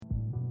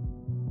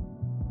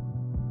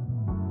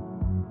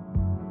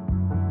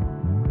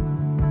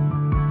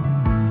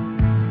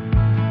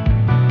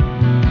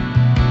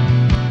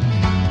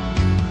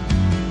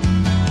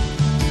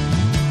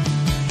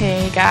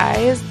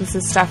guys, this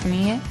is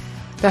Stephanie,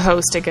 the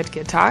host of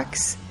Good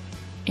Talks,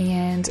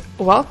 and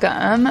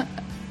welcome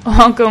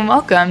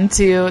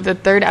to the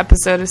third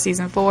episode of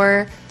Season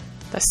 4,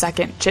 the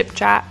second Chip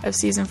Chat of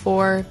Season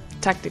 4,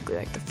 technically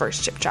like the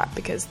first Chip Chat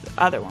because the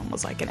other one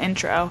was like an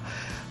intro,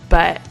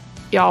 but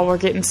y'all, we're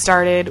getting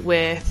started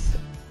with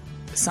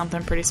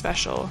something pretty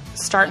special.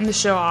 Starting the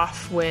show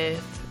off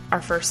with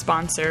our first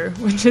sponsor,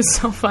 which is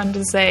so fun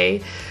to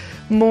say.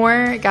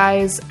 More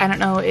guys, I don't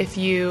know if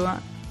you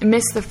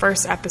missed the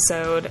first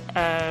episode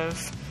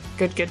of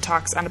Good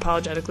Talks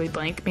Unapologetically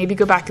Blank. Maybe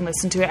go back and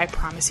listen to it. I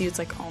promise you it's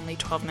like only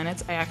 12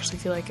 minutes. I actually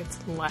feel like it's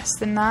less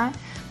than that,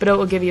 but it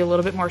will give you a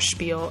little bit more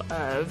spiel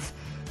of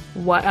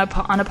what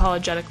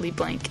Unapologetically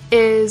Blank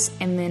is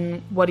and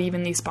then what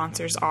even these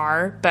sponsors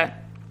are. But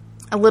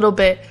a little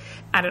bit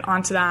added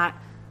onto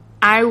that,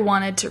 I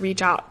wanted to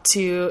reach out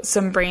to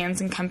some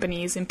brands and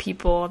companies and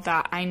people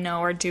that I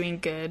know are doing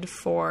good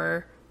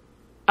for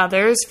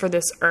others, for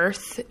this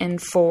earth,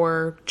 and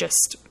for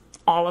just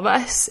all of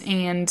us,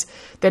 and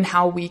then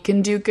how we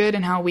can do good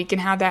and how we can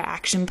have that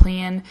action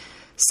plan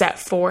set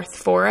forth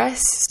for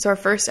us. So our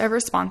first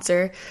ever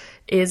sponsor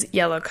is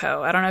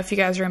Yellowco. I don't know if you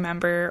guys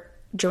remember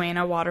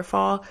Joanna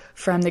Waterfall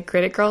from the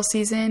Grit It Girl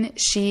season.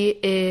 She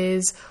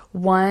is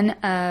one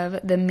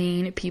of the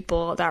main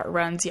people that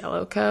runs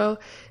Yellowco,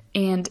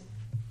 and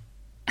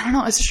I don't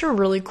know, it's just a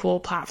really cool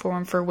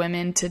platform for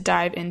women to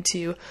dive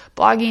into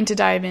blogging, to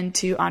dive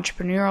into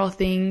entrepreneurial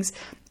things.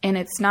 And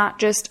it's not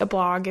just a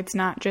blog, it's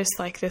not just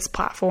like this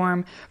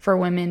platform for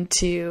women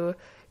to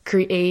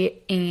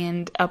create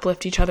and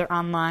uplift each other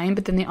online,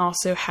 but then they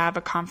also have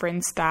a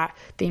conference that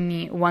they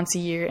meet once a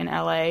year in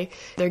LA.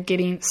 They're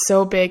getting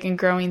so big and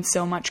growing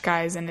so much,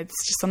 guys, and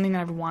it's just something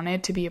that I've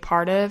wanted to be a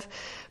part of,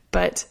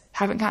 but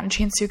haven't gotten a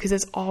chance to because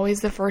it's always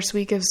the first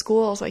week of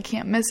school, so I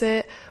can't miss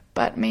it.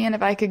 But man,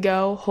 if I could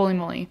go, holy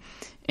moly.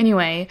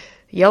 Anyway,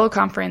 Yellow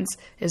Conference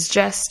is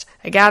just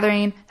a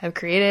gathering of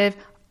creative,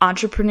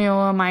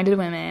 entrepreneurial-minded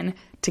women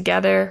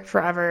together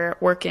forever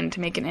working to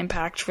make an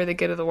impact for the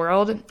good of the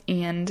world.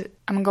 And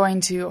I'm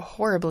going to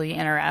horribly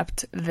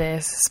interrupt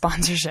this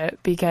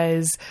sponsorship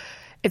because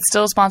it's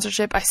still a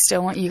sponsorship. I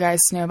still want you guys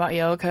to know about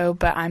Yellowco,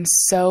 but I'm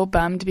so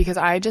bummed because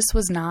I just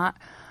was not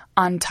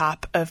on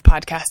top of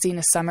podcasting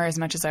this summer as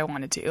much as I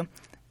wanted to.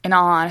 In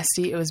all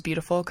honesty, it was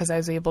beautiful because I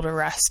was able to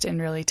rest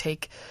and really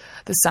take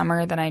the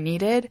summer that I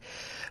needed.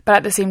 But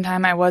at the same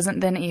time, I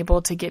wasn't then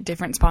able to get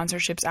different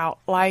sponsorships out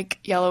like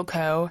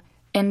Yellowco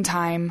in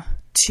time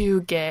to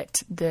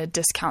get the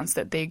discounts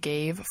that they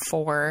gave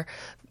for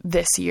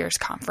this year's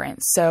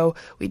conference. So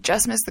we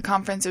just missed the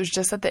conference. It was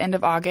just at the end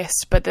of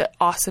August. But the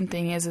awesome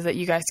thing is that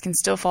you guys can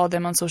still follow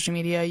them on social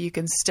media. You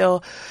can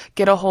still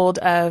get a hold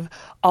of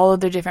all of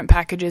their different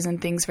packages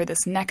and things for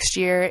this next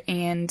year.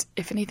 And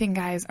if anything,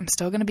 guys, I'm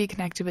still going to be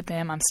connected with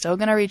them. I'm still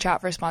going to reach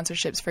out for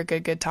sponsorships for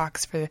Good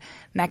Talks for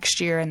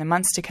next year and the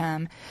months to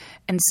come.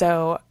 And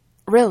so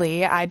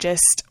really, I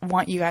just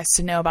want you guys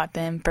to know about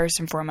them first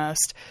and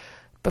foremost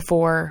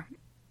before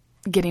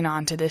getting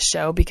on to this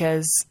show,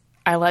 because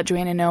I let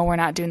Joanna know we're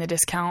not doing the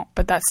discount,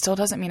 but that still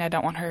doesn't mean I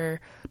don't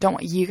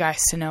want you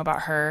guys to know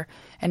about her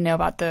and know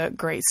about the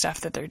great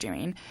stuff that they're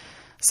doing.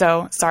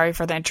 So sorry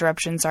for the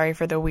interruption. Sorry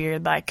for the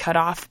weird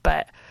cutoff,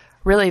 but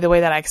really the way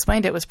that I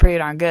explained it was pretty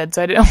darn good.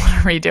 So I didn't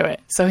want to redo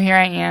it. So here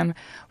I am.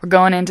 We're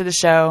going into the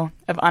show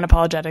of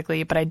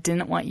Unapologetically, but I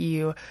didn't want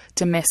you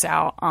to miss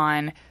out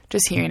on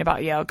just hearing about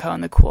Yellowco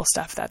and the cool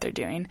stuff that they're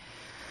doing.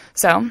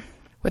 So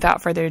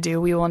without further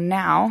ado, we will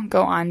now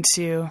go on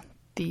to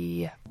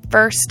the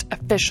first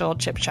official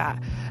Chip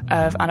Chat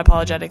of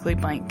Unapologetically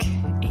Blank.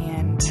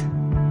 And,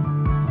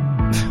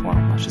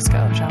 well, let's just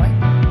go, shall we?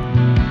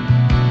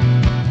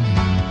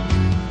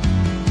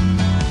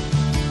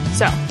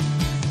 So,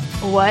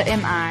 what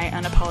am I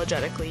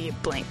unapologetically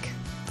blank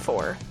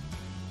for?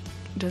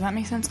 Does that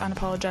make sense?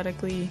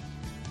 Unapologetically,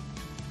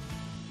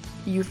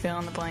 you fill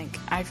in the blank,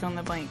 I fill in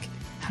the blank.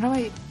 How do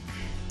I,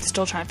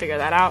 still trying to figure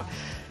that out.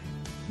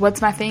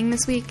 What's my thing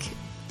this week?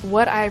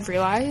 What I've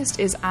realized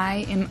is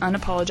I am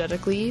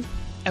unapologetically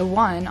a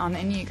 1 on the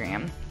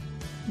Enneagram.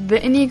 The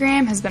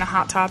Enneagram has been a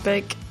hot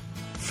topic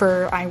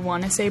for, I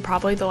want to say,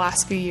 probably the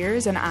last few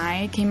years, and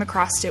I came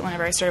across it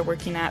whenever I started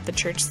working at the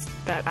church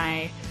that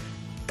I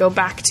go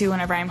back to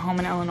whenever I'm home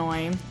in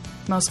Illinois.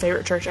 Most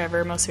favorite church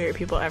ever, most favorite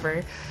people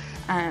ever.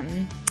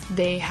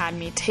 They had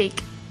me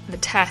take the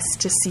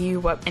test to see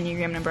what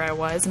Enneagram number I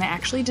was, and I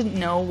actually didn't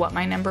know what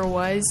my number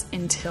was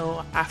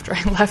until after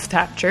I left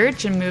that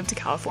church and moved to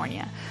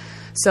California.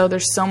 So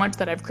there's so much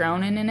that I've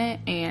grown in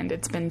it, and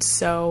it's been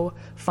so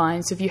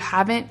fun. So if you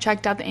haven't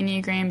checked out the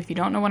Enneagram, if you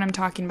don't know what I'm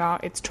talking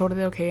about, it's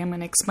totally okay. I'm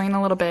going to explain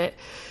a little bit.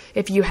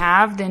 If you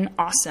have, then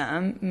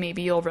awesome.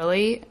 Maybe you'll be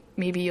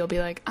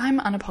like, I'm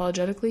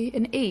unapologetically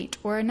an 8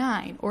 or a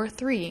 9 or a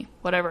 3,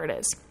 whatever it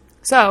is.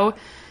 So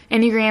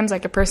Enneagram's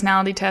like a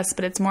personality test,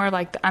 but it's more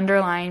like the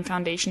underlying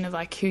foundation of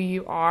like who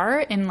you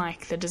are and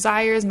like the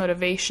desires,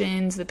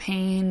 motivations, the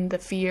pain, the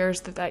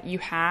fears that you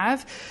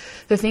have,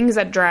 the things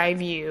that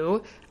drive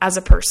you as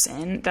a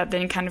person that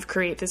then kind of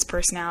create this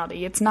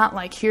personality. It's not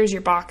like, here's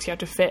your box, you have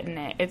to fit in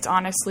it. It's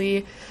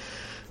honestly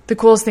the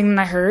coolest thing that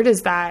I heard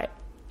is that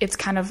it's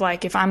kind of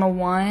like if I'm a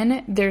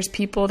 1, there's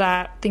people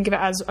that think of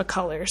it as a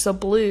color. So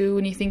blue,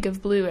 when you think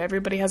of blue,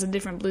 everybody has a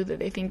different blue that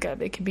they think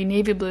of. It could be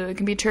navy blue, it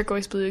can be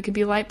turquoise blue, it could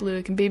be light blue,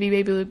 it can be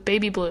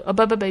baby blue,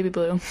 above a baby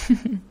blue.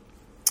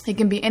 It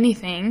can be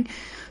anything.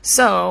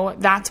 So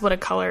that's what a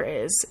color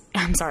is.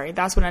 I'm sorry,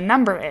 that's what a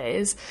number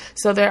is.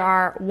 So there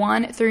are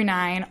 1 through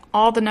 9.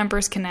 All the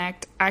numbers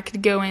connect. I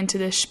could go into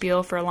this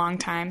spiel for a long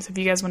time. So if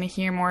you guys want to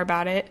hear more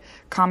about it,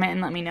 comment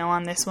and let me know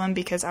on this one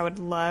because I would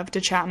love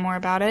to chat more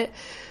about it.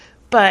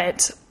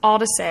 But all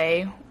to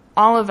say,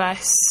 all of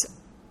us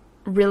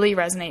really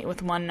resonate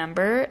with one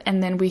number,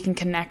 and then we can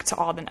connect to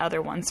all the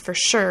other ones for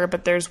sure.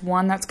 But there's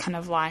one that's kind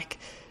of like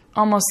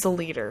almost the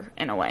leader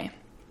in a way.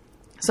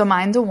 So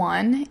mine's a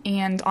 1,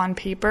 and on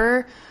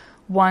paper,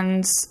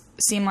 1s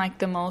seem like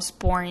the most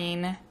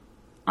boring,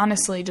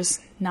 honestly,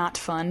 just not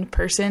fun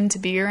person to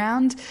be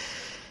around.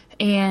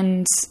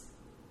 And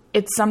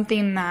it's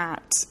something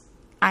that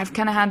I've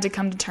kind of had to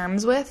come to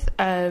terms with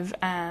of,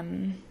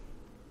 in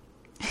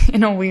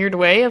a weird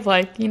way of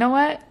like, you know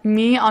what?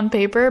 Me on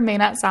paper may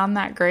not sound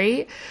that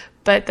great,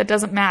 but that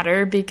doesn't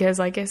matter because,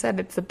 like I said,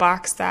 it's the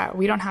box that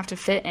we don't have to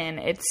fit in.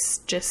 It's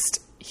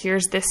just,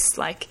 here's this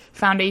like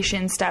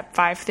foundation step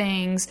 5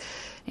 things,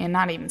 and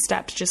not even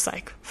steps, just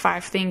like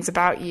 5 things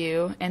about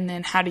you, and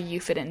then how do you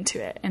fit into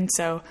it? And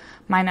so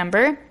my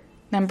number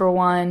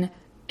 1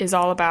 is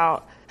all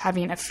about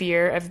having a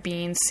fear of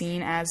being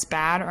seen as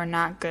bad or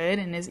not good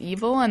and as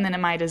evil, and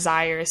then my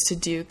desire is to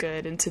do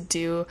good and to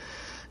do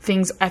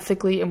things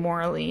ethically and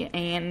morally.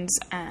 And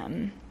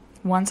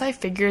once I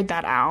figured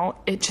that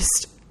out, it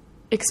just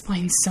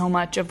explains so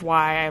much of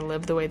why I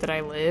live the way that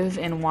I live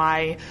and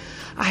why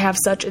I have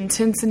such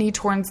intensity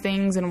towards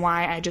things and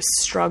why I just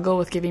struggle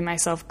with giving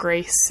myself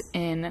grace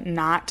in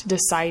not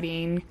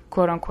deciding,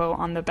 quote unquote,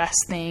 on the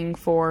best thing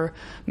for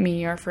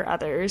me or for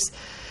others.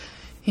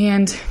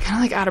 And kind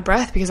of like out of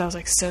breath because I was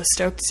like so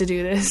stoked to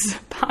do this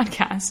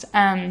podcast.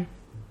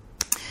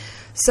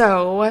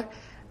 So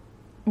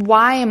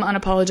why I'm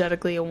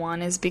unapologetically a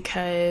 1 is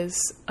because,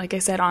 like I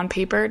said, on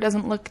paper it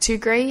doesn't look too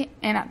great,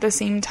 and at the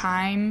same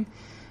time,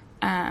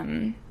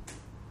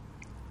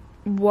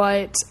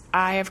 what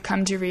I have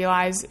come to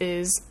realize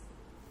is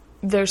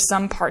there's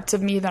some parts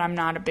of me that I'm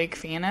not a big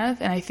fan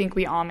of, and I think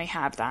we all may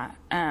have that.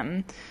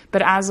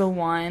 But as a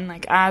 1,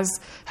 like as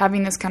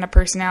having this kind of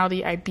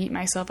personality, I beat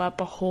myself up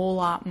a whole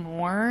lot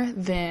more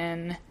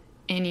than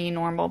any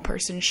normal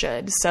person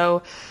should.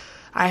 So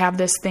I have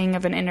this thing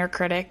of an inner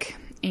critic,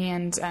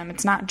 and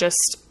it's not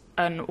just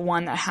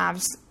one that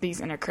has these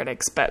inner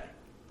critics, but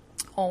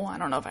I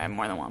don't know if I have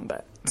more than one,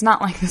 but it's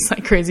not like this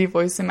like crazy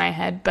voice in my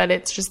head, but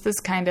it's just this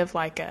kind of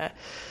like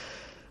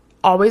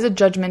always a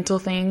judgmental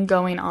thing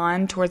going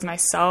on towards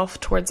myself,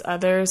 towards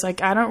others.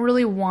 Like I don't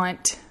really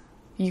want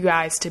you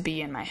guys to be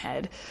in my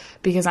head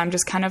because I'm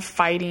just kind of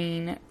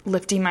fighting,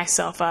 lifting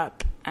myself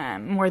up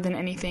more than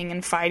anything,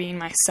 and fighting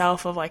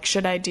myself of like,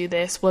 should I do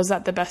this? Was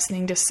that the best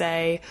thing to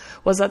say?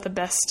 Was that the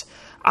best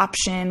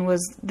option?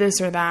 Was this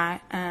or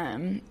that?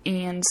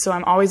 And so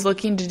I'm always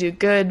looking to do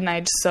good,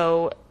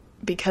 and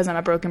because I'm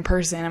a broken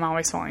person, I'm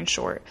always falling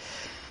short.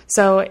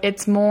 So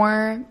it's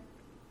more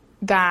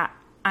that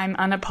I'm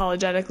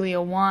unapologetically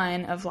a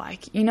 1 of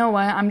like, you know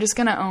what, I'm just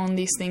going to own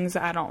these things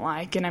that I don't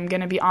like, and I'm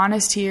going to be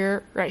honest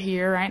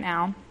right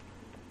now,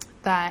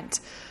 that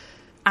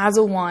as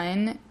a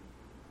 1,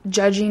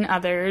 judging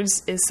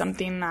others is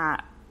something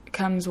that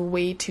comes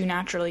way too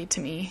naturally to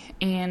me.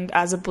 And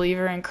as a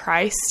believer in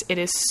Christ, it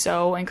is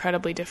so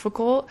incredibly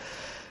difficult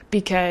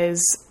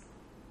because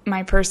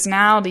my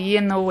personality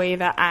and the way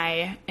that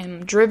I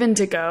am driven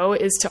to go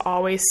is to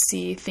always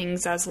see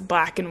things as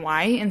black and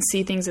white and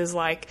see things as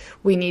like,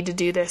 we need to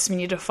do this, we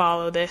need to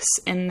follow this,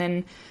 and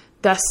then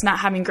thus not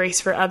having grace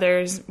for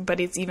others,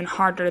 but it's even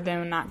harder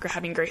than not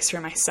having grace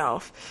for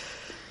myself.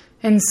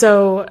 And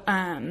so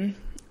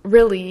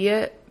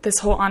really this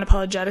whole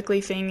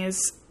unapologetically thing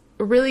is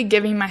really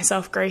giving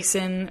myself grace,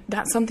 and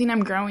that's something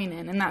I'm growing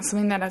in, and that's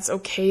something that's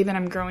okay that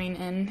I'm growing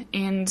in.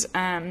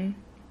 And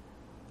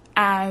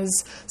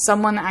as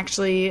someone,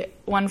 actually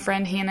one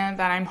friend, Hannah,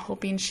 that I'm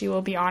hoping she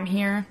will be on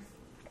here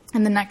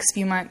in the next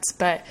few months,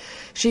 but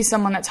she's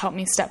someone that's helped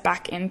me step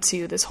back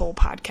into this whole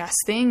podcast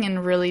thing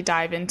and really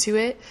dive into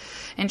it.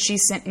 And she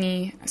sent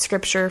me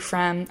scripture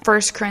from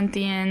 1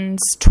 Corinthians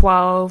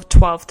 12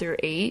 through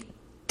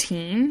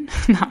 18,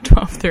 not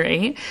 12 through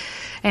 8.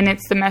 And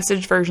it's the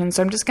Message version.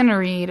 So I'm just going to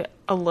read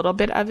a little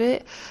bit of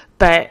it,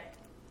 but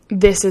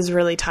this is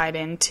really tied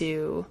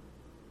into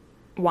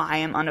why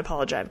I'm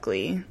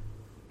unapologetically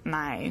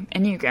my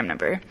Enneagram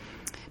number.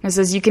 And it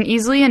says, you can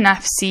easily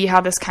enough see how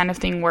this kind of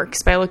thing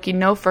works by looking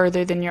no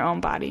further than your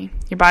own body.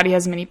 Your body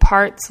has many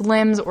parts,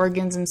 limbs,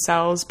 organs, and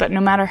cells, but no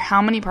matter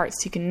how many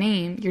parts you can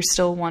name, you're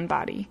still one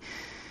body.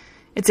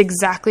 It's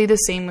exactly the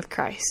same with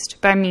Christ.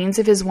 By means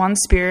of his one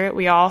Spirit,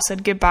 we all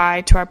said goodbye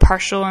to our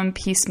partial and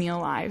piecemeal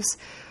lives.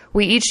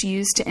 We each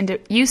used to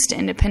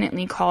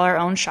independently call our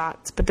own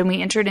shots, but then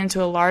we entered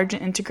into a large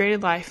and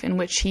integrated life in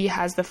which he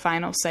has the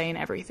final say in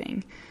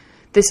everything.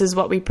 This is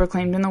what we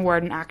proclaimed in the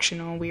word and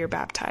action when we were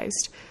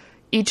baptized.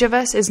 Each of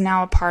us is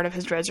now a part of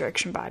his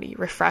resurrection body,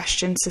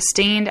 refreshed and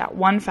sustained at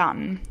one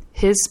fountain,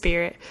 his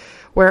spirit,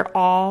 where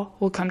all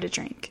will come to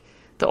drink.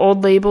 The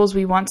old labels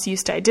we once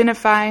used to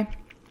identify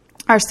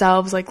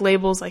ourselves, like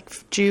labels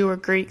like Jew or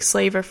Greek,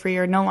 slave or free,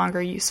 are no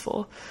longer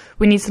useful.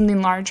 We need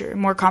something larger,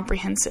 more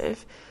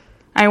comprehensive.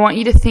 I want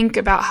you to think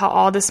about how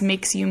all this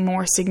makes you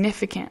more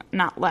significant,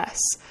 not less.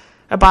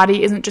 A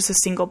body isn't just a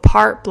single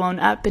part blown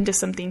up into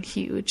something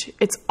huge.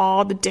 It's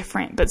all the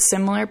different but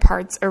similar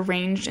parts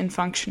arranged and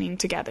functioning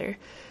together.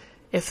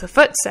 If the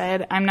foot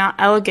said, I'm not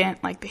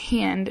elegant like the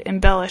hand,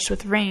 embellished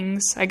with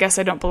rings, I guess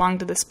I don't belong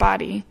to this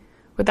body,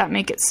 would that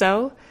make it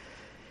so?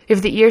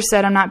 If the ear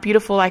said, I'm not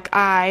beautiful like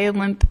I,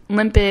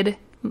 limpid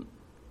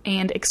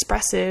and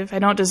expressive, I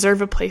don't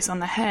deserve a place on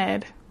the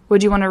head,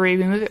 would you want to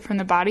remove it from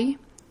the body?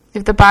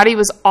 If the body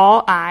was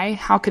all eye,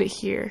 how could it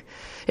hear?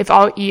 If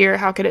all ear,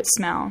 how could it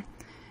smell?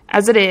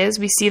 As it is,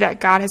 we see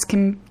that God has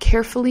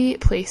carefully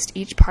placed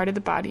each part of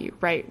the body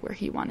right where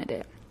he wanted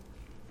it.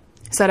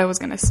 I said I was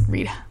going to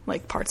read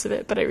like parts of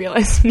it, but I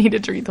realized I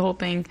needed to read the whole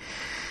thing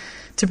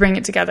to bring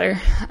it together.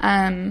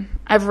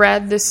 I've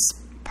read this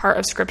part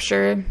of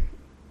scripture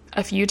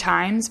a few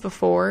times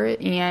before,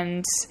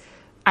 and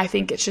I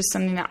think it's just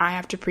something that I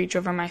have to preach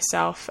over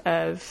myself,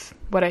 of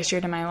what I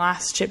shared in my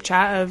last chip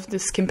chat, of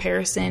this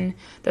comparison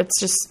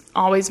that's just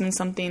always been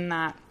something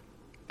that,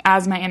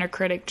 as my inner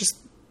critic, just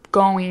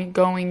going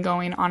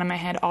on in my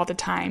head all the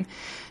time.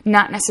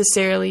 Not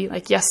necessarily,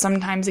 like, yes,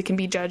 sometimes it can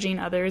be judging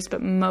others,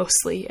 but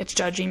mostly it's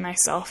judging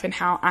myself and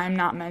how I'm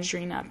not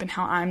measuring up and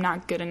how I'm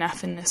not good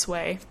enough in this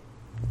way.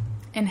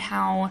 And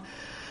how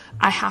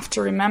I have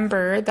to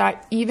remember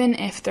that even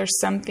if there's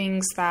some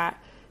things that,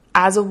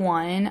 as a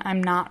one,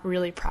 I'm not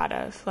really proud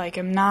of. Like,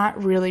 I'm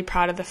not really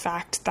proud of the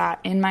fact that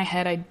in my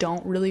head, I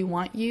don't really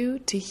want you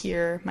to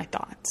hear my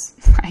thoughts.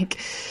 Like,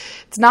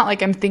 it's not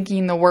like I'm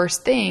thinking the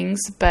worst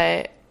things,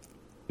 but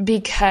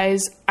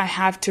because I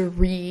have to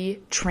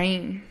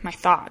retrain my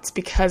thoughts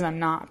because I'm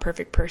not a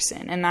perfect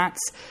person. And that's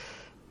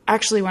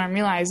actually what I'm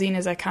realizing,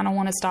 is I kind of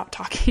want to stop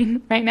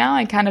talking right now.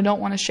 I kind of don't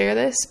want to share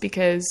this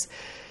because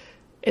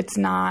it's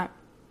not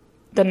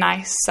the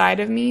nice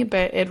side of me,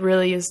 but it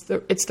really is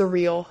it's the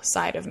real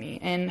side of me,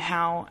 and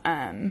how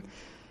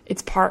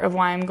it's part of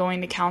why I'm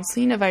going to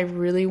counseling. If I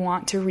really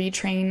want to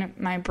retrain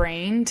my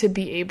brain to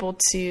be able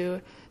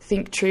to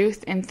think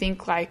truth and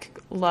think like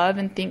love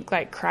and think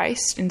like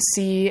Christ and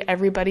see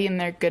everybody in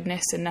their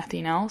goodness and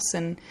nothing else.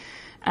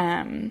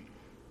 And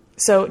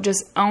so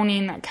just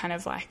owning that kind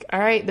of like, all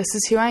right, this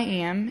is who I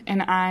am,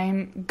 and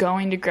I'm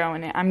going to grow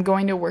in it. I'm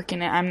going to work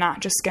in it. I'm not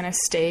just going to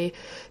stay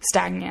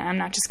stagnant. I'm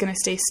not just going to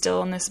stay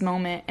still in this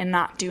moment and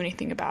not do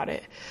anything about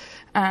it.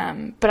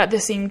 But at the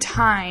same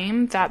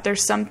time, that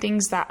there's some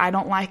things that I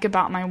don't like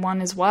about my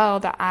one as well,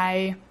 that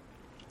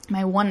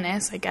my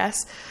oneness, I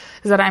guess,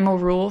 is that I'm a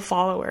rule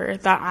follower,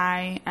 that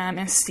I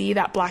and see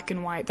that black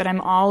and white, that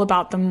I'm all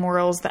about the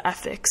morals, the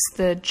ethics,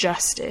 the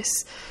justice,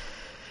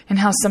 and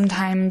how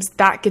sometimes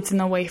that gets in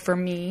the way for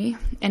me,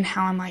 and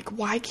how I'm like,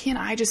 why can't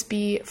I just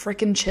be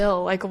freaking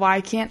chill? Like, why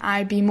can't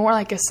I be more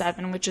like a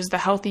 7, which is the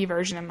healthy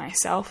version of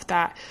myself,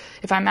 that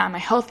if I'm at my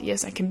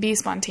healthiest, I can be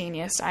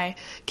spontaneous, I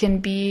can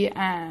be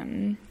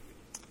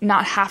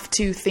not have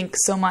to think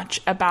so much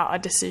about a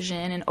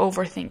decision and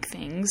overthink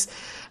things,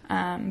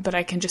 but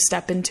I can just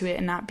step into it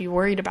and not be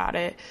worried about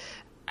it.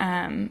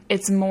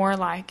 It's more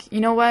like,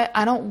 you know what?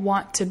 I don't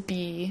want to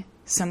be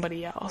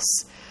somebody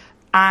else.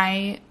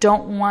 I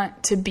don't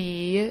want to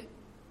be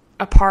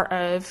a part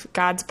of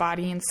God's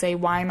body and say,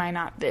 why am I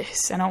not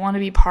this? I don't want to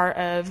be part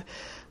of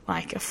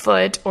like a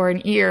foot or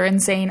an ear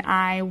and saying,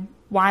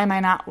 why am I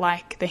not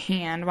like the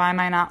hand? Why am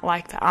I not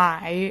like the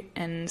eye?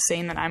 And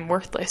saying that I'm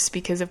worthless.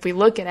 Because if we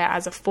look at it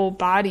as a full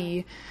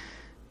body,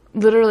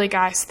 literally,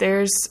 guys,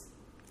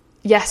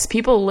 yes,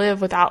 people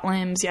live without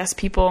limbs. Yes,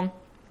 people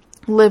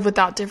live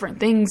without different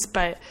things.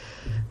 But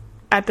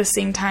at the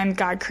same time,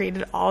 God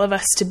created all of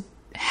us to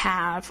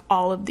have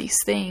all of these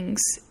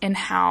things, and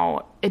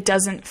how it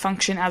doesn't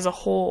function as a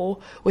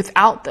whole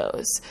without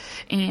those.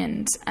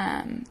 And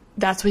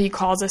that's what he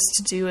calls us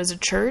to do as a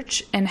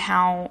church, and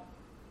how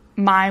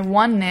my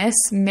oneness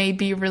may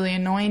be really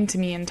annoying to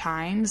me in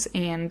times,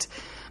 and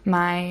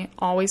my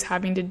always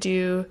having to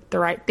do the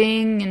right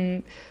thing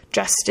and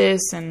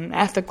justice and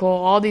ethical,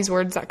 all these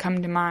words that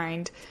come to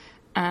mind,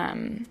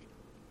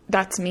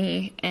 that's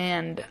me,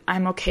 and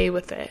I'm okay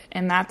with it,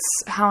 and that's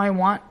how I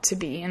want to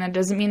be. And that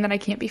doesn't mean that I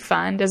can't be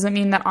fun, doesn't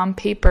mean that on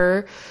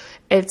paper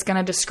it's going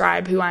to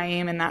describe who I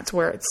am and that's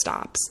where it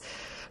stops.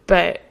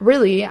 But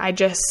really, I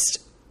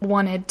just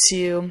wanted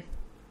to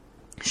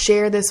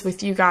share this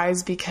with you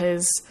guys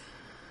because,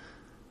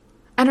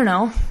 I don't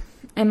know,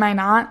 am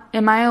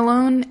I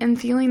alone in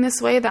feeling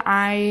this way, that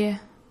I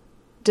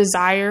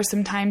desire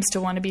sometimes to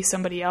want to be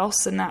somebody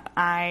else, and that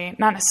I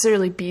not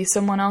necessarily be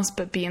someone else,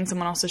 but be in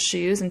someone else's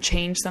shoes and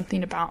change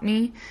something about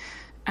me.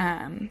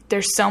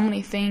 There's so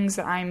many things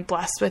that I'm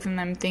blessed with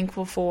and I'm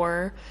thankful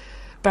for,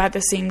 but at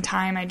the same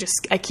time, I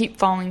keep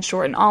falling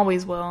short and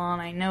always will, and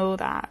I know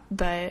that.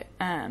 But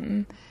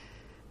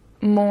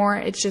more,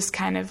 it's just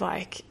kind of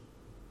like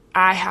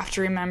I have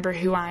to remember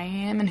who I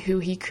am and who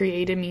he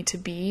created me to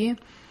be.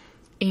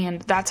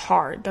 And that's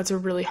hard. That's a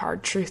really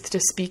hard truth to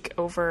speak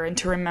over and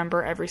to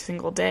remember every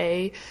single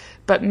day.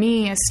 But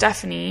me, as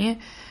Stephanie,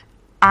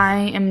 I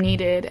am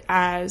needed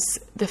as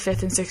the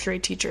 5th and 6th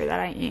grade teacher that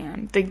I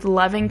am. The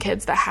 11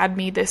 kids that had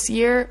me this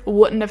year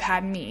wouldn't have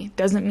had me.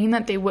 Doesn't mean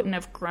that they wouldn't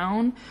have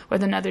grown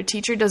with another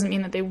teacher. Doesn't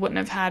mean that they wouldn't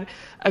have had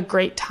a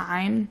great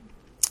time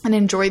and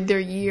enjoyed their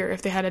year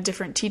if they had a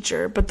different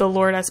teacher. But the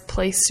Lord has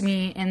placed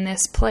me in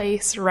this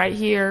place right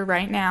here,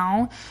 right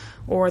now,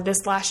 or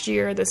this last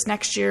year, this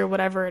next year,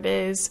 whatever it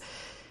is.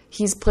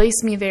 He's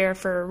placed me there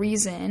for a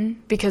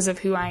reason because of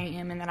who I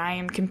am, and that I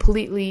am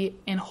completely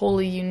and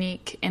wholly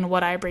unique in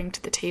what I bring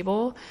to the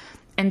table.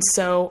 And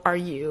so are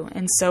you.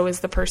 And so is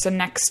the person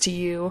next to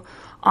you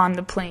on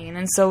the plane.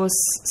 And so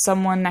is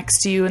someone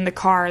next to you in the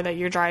car that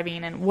you're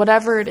driving. And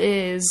whatever it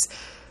is,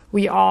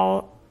 we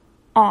all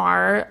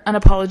are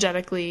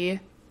unapologetically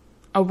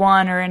a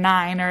 1 or a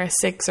 9 or a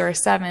 6 or a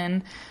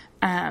 7,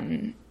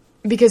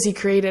 because he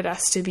created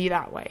us to be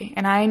that way.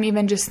 And I'm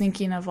even just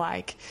thinking of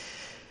like,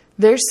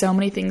 there's so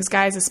many things,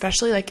 guys,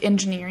 especially like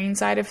engineering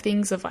side of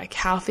things, of like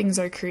how things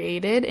are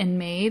created and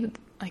made.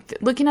 Like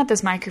looking at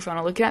this microphone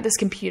or looking at this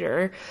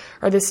computer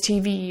or this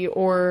TV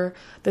or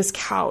this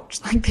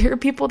couch, like there are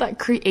people that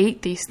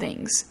create these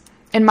things.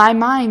 And my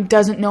mind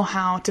doesn't know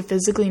how to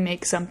physically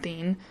make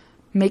something,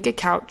 make a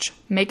couch,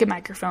 make a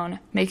microphone,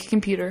 make a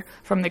computer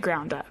from the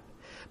ground up.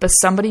 But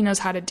somebody knows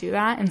how to do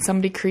that, and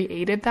somebody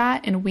created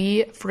that, and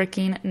we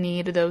freaking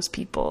need those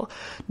people.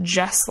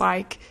 Just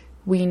like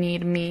we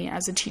need me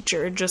as a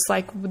teacher, just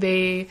like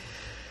we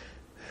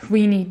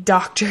need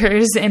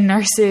doctors and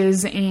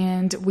nurses,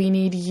 and we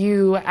need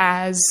you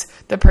as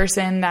the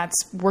person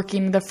that's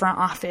working the front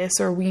office,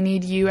 or we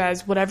need you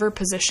as whatever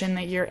position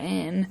that you're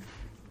in.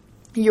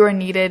 You are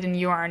needed, and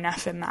you are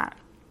enough in that.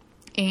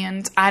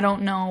 And I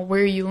don't know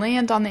where you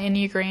land on the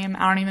Enneagram.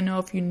 I don't even know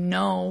if you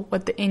know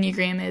what the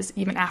Enneagram is,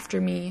 even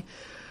after me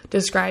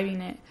describing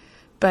it.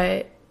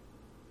 But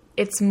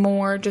it's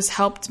more just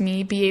helped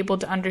me be able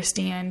to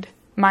understand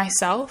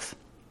myself,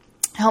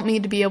 helped me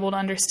to be able to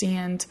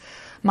understand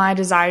my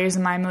desires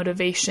and my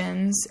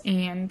motivations,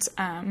 and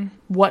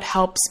what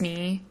helps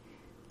me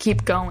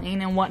keep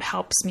going, and what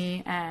helps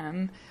me,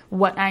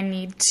 what I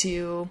need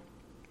to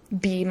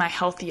be my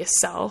healthiest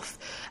self,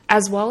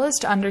 as well as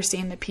to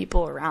understand the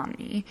people around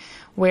me,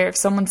 where if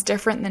someone's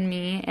different than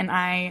me and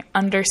I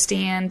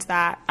understand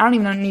that, I don't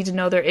even need to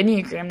know their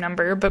Enneagram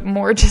number, but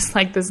more just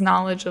like this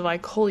knowledge of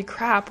like, holy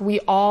crap,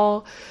 we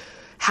all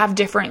have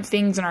different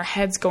things in our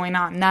heads going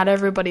on. Not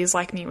everybody's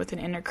like me with an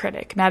inner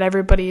critic. Not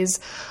everybody's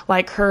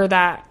like her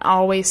that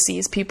always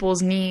sees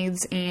people's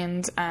needs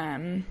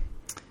and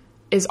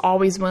is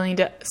always willing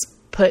to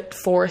put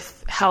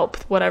forth help,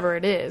 whatever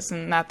it is.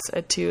 And that's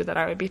a 2 that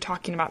I would be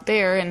talking about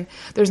there. And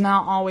there's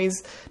not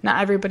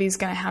everybody's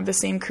going to have the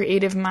same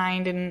creative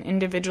mind and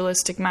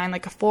individualistic mind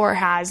like a 4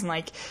 has. And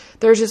like,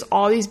 there's just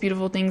all these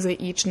beautiful things that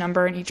each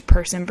number and each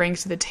person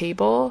brings to the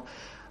table.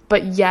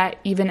 But yet,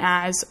 even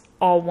as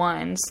all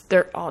 1s,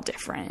 they're all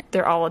different.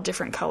 They're all a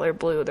different color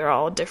blue. They're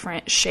all a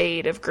different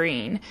shade of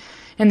green.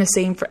 And the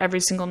same for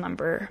every single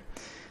number.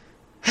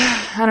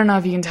 I don't know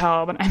if you can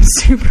tell, but I'm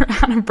super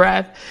out of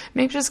breath.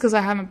 Maybe just because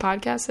I haven't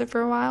podcasted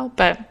for a while,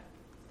 but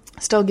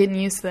still getting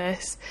used to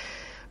this.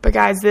 But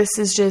guys, this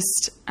is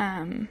just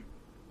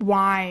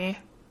why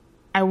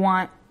I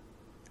want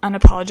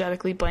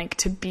Unapologetically Blank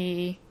to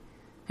be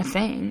a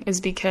thing,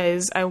 is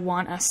because I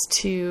want us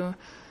to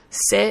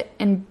sit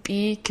and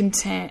be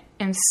content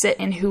and sit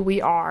in who we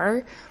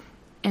are.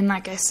 And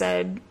like I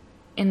said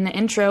in the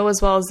intro,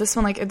 as well as this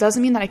one, like, it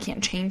doesn't mean that I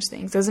can't change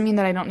things. It doesn't mean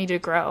that I don't need to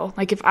grow.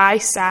 Like, if I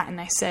sat and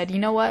I said, you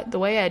know what, the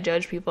way I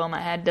judge people in my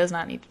head does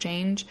not need to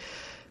change,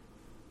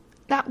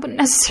 that wouldn't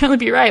necessarily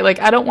be right. Like,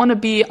 I don't want to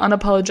be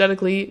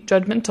unapologetically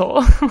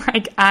judgmental.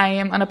 Like, I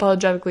am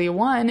unapologetically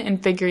 1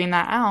 and figuring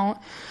that out,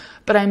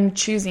 but I'm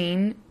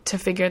choosing to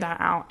figure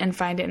that out and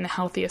find it in the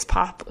healthiest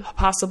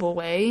possible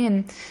way,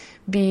 and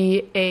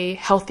be a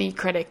healthy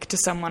critic to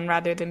someone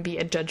rather than be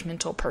a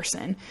judgmental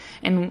person,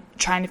 and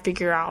trying to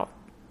figure out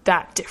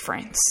that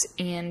difference.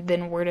 And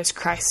then where does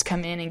Christ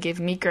come in and give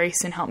me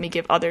grace and help me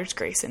give others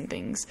grace and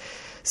things?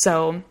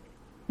 So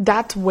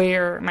that's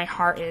where my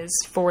heart is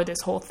for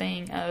this whole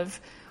thing of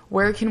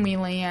where can we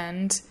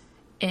land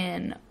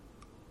in,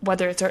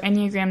 whether it's our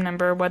Enneagram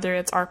number, whether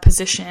it's our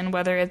position,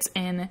 whether it's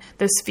in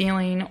this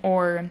feeling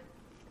or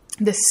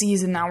the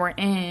season that we're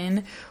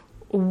in,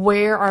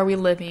 where are we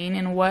living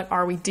and what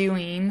are we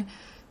doing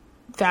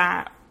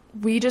that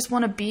we just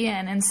want to be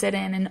in and sit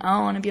in and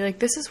own and be like,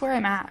 this is where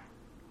I'm at.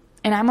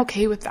 And I'm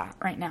okay with that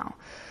right now,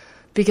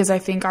 because I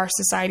think our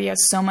society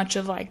has so much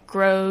of like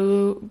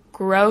growth,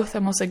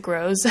 almost like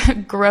growth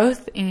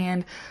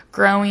and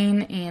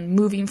growing and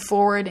moving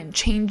forward and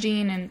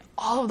changing, and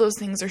all of those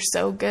things are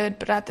so good.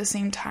 But at the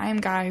same time,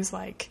 guys,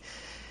 like,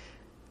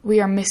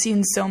 we are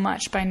missing so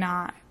much by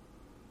not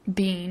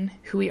being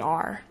who we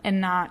are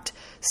and not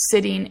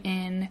sitting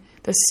in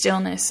the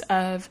stillness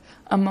of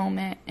a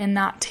moment and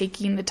not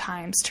taking the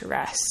times to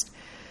rest.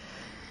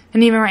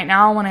 And even right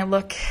now, when I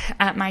look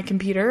at my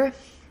computer,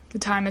 the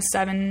time is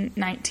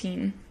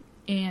 7:19,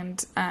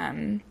 and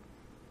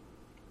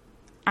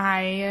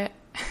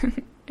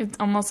it's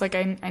almost like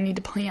I need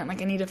to plan,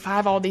 like I need to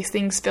have all these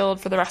things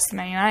filled for the rest of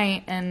my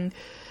night. And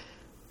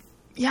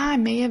yeah, I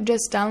may have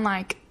just done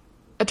like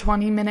a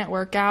 20-minute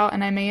workout,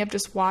 and I may have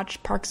just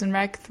watched Parks and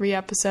Rec 3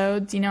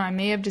 episodes. I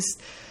may have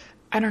just,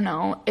 I don't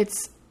know.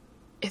 It's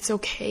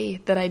okay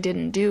that I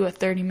didn't do a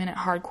 30-minute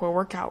hardcore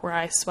workout where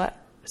I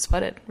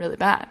sweated really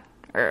bad,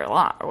 or a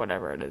lot, or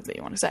whatever it is that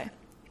you want to say.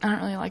 I don't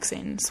really like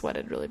saying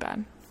sweated really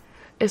bad.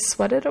 Is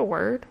sweated a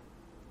word?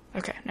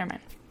 Okay, never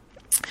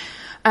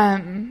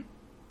mind.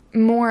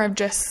 More of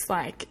just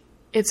like,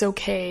 it's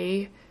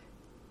okay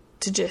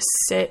to just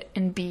sit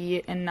and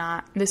be and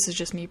not, this is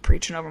just me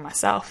preaching over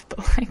myself, but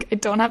like, I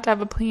don't have to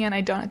have a plan.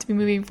 I don't have to be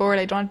moving forward.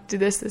 I don't have to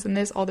do this, and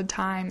this all the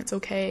time. It's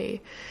okay.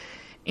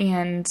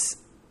 And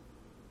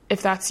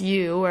if that's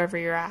you, wherever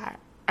you're at,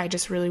 I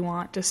just really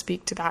want to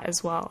speak to that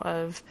as well,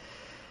 of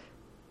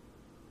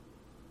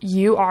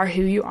you are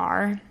who you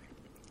are,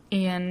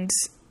 and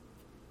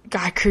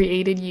God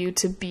created you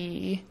to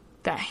be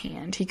that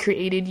hand. He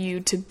created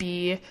you to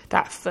be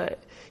that foot.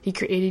 He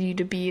created you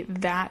to be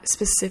that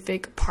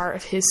specific part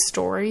of his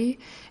story,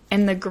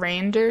 and the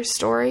grander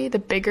story, the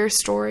bigger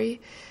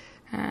story,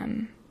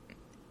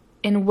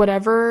 in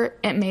whatever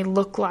it may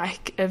look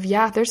like.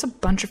 There's a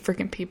bunch of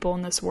freaking people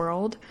in this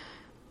world,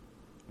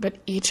 but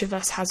each of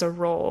us has a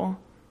role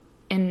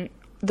in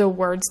the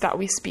words that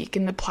we speak,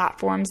 and the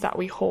platforms that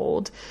we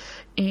hold,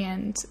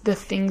 and the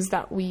things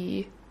that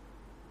we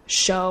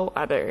show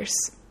others.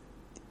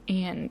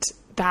 And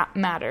that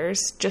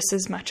matters just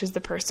as much as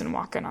the person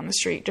walking on the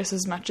street, just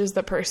as much as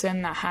the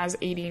person that has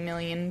 80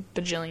 million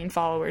bajillion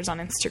followers on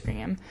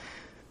Instagram.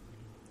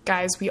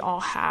 Guys, we all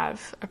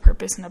have a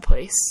purpose and a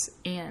place,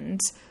 and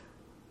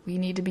we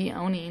need to be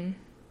owning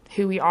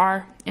who we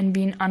are and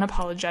being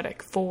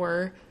unapologetic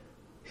for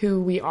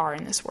who we are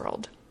in this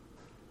world.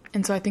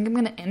 And so I think I'm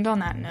going to end on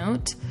that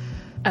note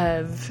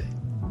of,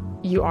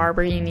 you are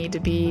where you need to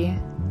be.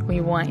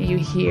 We want you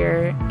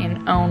here,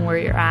 and own where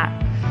you're at.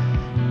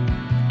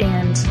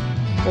 And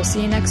we'll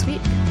see you next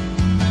week.